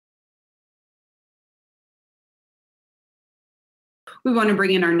We want to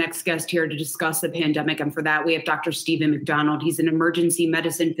bring in our next guest here to discuss the pandemic. And for that, we have Dr. Stephen McDonald. He's an emergency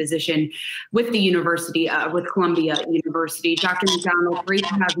medicine physician with the University, with Columbia University. Dr. McDonald, great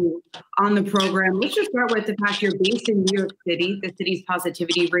to have you on the program. Let's just start with the fact you're based in New York City, the city's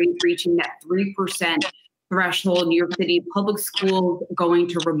positivity rate reaching that 3% threshold. New York City public schools going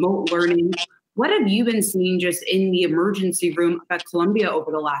to remote learning. What have you been seeing just in the emergency room at Columbia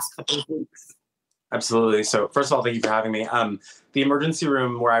over the last couple of weeks? Absolutely. So first of all, thank you for having me. The emergency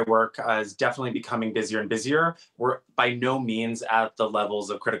room where I work is definitely becoming busier and busier. We're by no means at the levels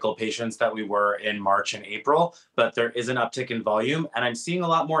of critical patients that we were in March and April, but there is an uptick in volume. And I'm seeing a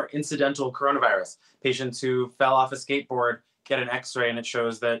lot more incidental coronavirus. Patients who fell off a skateboard get an x-ray and it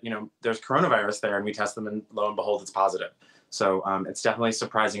shows that, there's coronavirus there, and we test them and lo and behold, it's positive. So it's definitely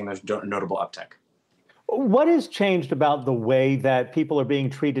surprising. There's a notable uptick. What has changed about the way that people are being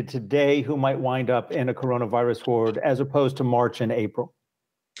treated today who might wind up in a coronavirus ward as opposed to March and April?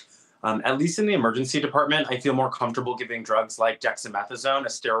 At least in the emergency department, I feel more comfortable giving drugs like dexamethasone, a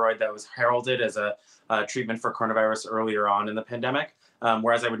steroid that was heralded as a treatment for coronavirus earlier on in the pandemic,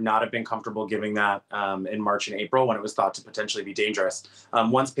 whereas I would not have been comfortable giving that in March and April when it was thought to potentially be dangerous.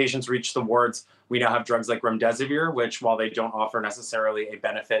 Once patients reach the wards, we now have drugs like remdesivir, which, while they don't offer necessarily a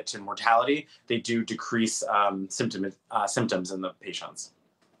benefit to mortality, they do decrease symptoms in the patients.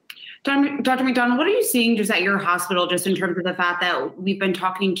 Dr. McDonald, what are you seeing just at your hospital, just in terms of the fact that we've been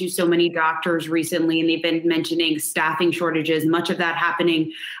talking to so many doctors recently, and they've been mentioning staffing shortages, much of that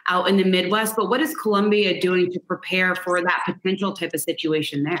happening out in the Midwest. But what is Columbia doing to prepare for that potential type of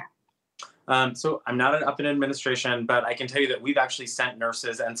situation there? So I'm not up in administration, but I can tell you that we've actually sent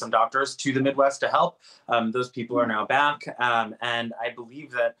nurses and some doctors to the Midwest to help. Those people are now back. And I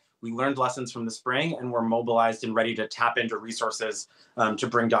believe that we learned lessons from the spring, and we're mobilized and ready to tap into resources to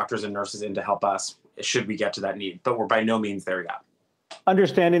bring doctors and nurses in to help us should we get to that need. But we're by no means there yet.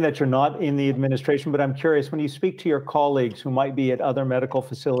 Understanding that you're not in the administration, but I'm curious, when you speak to your colleagues who might be at other medical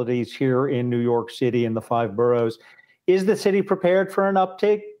facilities here in New York City in the 5 boroughs, is the city prepared for an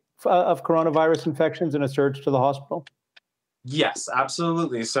uptake of coronavirus infections and a surge to the hospital? Yes,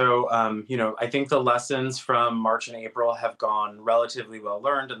 absolutely. So, I think the lessons from March and April have gone relatively well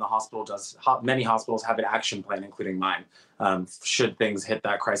learned, and many hospitals have an action plan, including mine, should things hit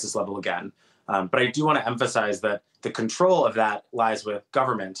that crisis level again. But I do want to emphasize that the control of that lies with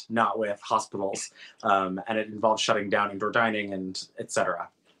government, not with hospitals, and it involves shutting down indoor dining and et cetera.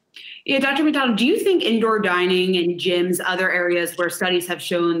 Yeah, Dr. McDonald, do you think indoor dining and gyms, other areas where studies have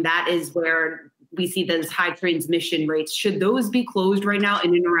shown that is where we see those high transmission rates, should those be closed right now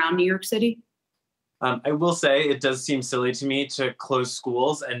in and around New York City? I will say it does seem silly to me to close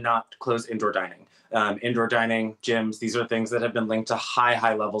schools and not close indoor dining. Indoor dining, gyms, these are things that have been linked to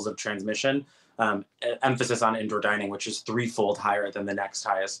high levels of transmission. Emphasis on indoor dining, which is 3-fold higher than the next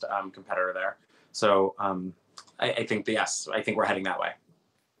highest competitor there. So I think we're heading that way.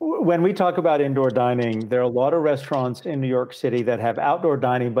 When we talk about indoor dining, there are a lot of restaurants in New York City that have outdoor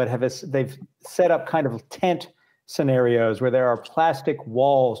dining, but they've set up kind of tent scenarios where there are plastic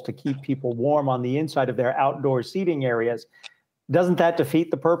walls to keep people warm on the inside of their outdoor seating areas. Doesn't that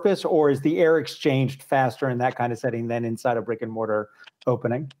defeat the purpose, or is the air exchanged faster in that kind of setting than inside a brick and mortar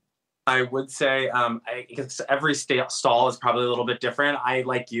opening? I would say I guess every stall is probably a little bit different. I,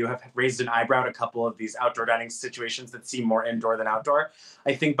 like you, have raised an eyebrow at a couple of these outdoor dining situations that seem more indoor than outdoor.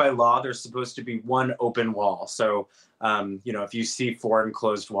 I think by law, there's supposed to be one open wall. So, if you see 4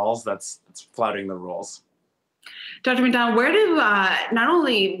 enclosed walls, that's flouting the rules. Dr. McDonald, where do, not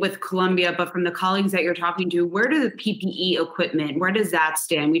only with Columbia, but from the colleagues that you're talking to, where do the PPE equipment, where does that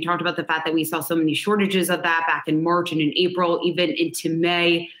stand? We talked about the fact that we saw so many shortages of that back in March and in April, even into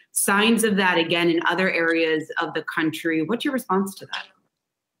May. Signs of that again in other areas of the country. What's your response to that?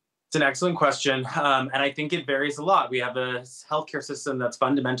 It's an excellent question. And I think it varies a lot. We have a healthcare system that's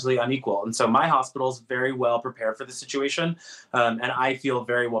fundamentally unequal. And so my hospital is very well prepared for the situation. And I feel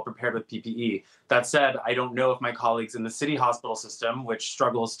very well prepared with PPE. That said, I don't know if my colleagues in the city hospital system, which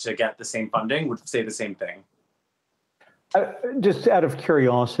struggles to get the same funding, would say the same thing. Just out of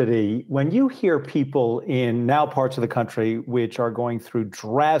curiosity, when you hear people in now parts of the country which are going through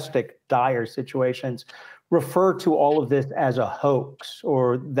drastic, dire situations refer to all of this as a hoax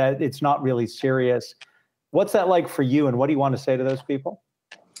or that it's not really serious, what's that like for you, and what do you want to say to those people?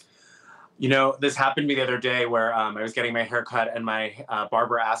 This happened to me the other day where I was getting my hair cut and my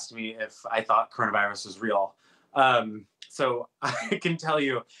barber asked me if I thought coronavirus was real. So I can tell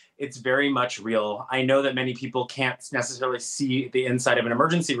you it's very much real. I know that many people can't necessarily see the inside of an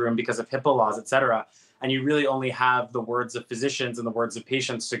emergency room because of HIPAA laws, et cetera. And you really only have the words of physicians and the words of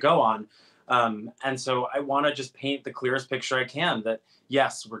patients to go on. And so I want to just paint the clearest picture I can that,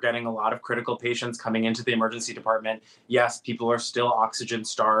 yes, we're getting a lot of critical patients coming into the emergency department. Yes, people are still oxygen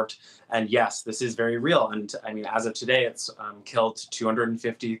starved. And yes, this is very real. And I mean, as of today, it's killed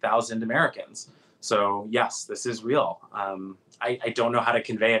 250,000 Americans. So yes, this is real. I don't know how to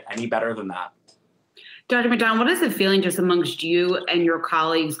convey it any better than that. Dr. McDonald, what is the feeling just amongst you and your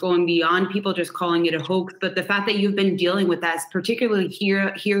colleagues, going beyond people just calling it a hoax, but the fact that you've been dealing with that, particularly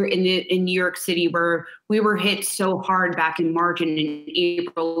here in New York City, where we were hit so hard back in March and in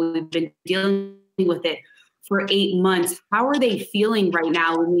April, we've been dealing with it for 8 months. How are they feeling right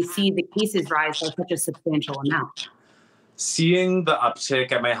now when we see the cases rise by such a substantial amount? Seeing the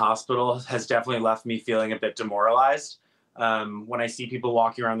uptick at my hospital has definitely left me feeling a bit demoralized. When I see people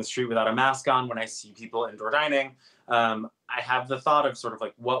walking around the street without a mask on, when I see people indoor dining, I have the thought of sort of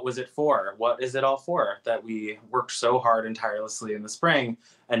like, what was it for? What is it all for that we worked so hard and tirelessly in the spring,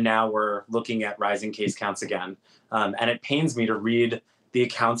 and now we're looking at rising case counts again? And it pains me to read the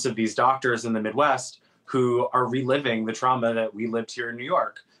accounts of these doctors in the Midwest who are reliving the trauma that we lived here in New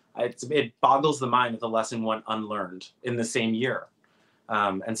York. It boggles the mind that the lesson went unlearned in the same year.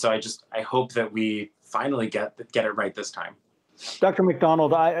 And so I hope that we finally get it right this time. Dr.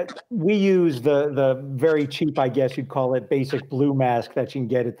 McDonald, we use the very cheap, I guess you'd call it, basic blue mask that you can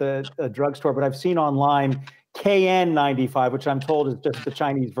get at the drugstore. But I've seen online KN95, which I'm told is just the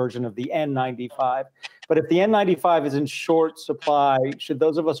Chinese version of the N95. But if the N95 is in short supply, should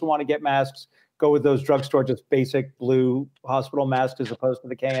those of us who want to get masks go with those drugstore, just basic blue hospital masks as opposed to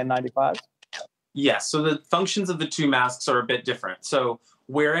the KN95s? Yes. So the functions of the two masks are a bit different. So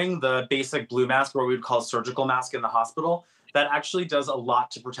wearing the basic blue mask, or what we would call a surgical mask in the hospital, that actually does a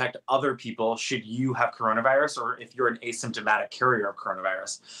lot to protect other people should you have coronavirus or if you're an asymptomatic carrier of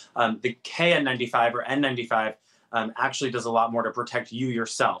coronavirus. The KN95 or N95 actually does a lot more to protect you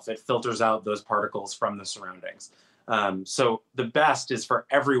yourself. It filters out those particles from the surroundings. So the best is for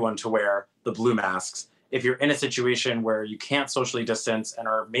everyone to wear the blue masks. If you're in a situation where you can't socially distance and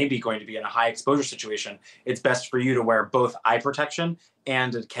are maybe going to be in a high exposure situation, it's best for you to wear both eye protection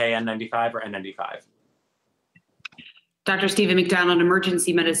and a KN95 or N95. Dr. Stephen McDonald,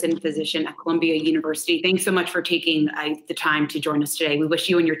 emergency medicine physician at Columbia University. Thanks so much for taking the time to join us today. We wish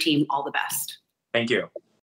you and your team all the best. Thank you.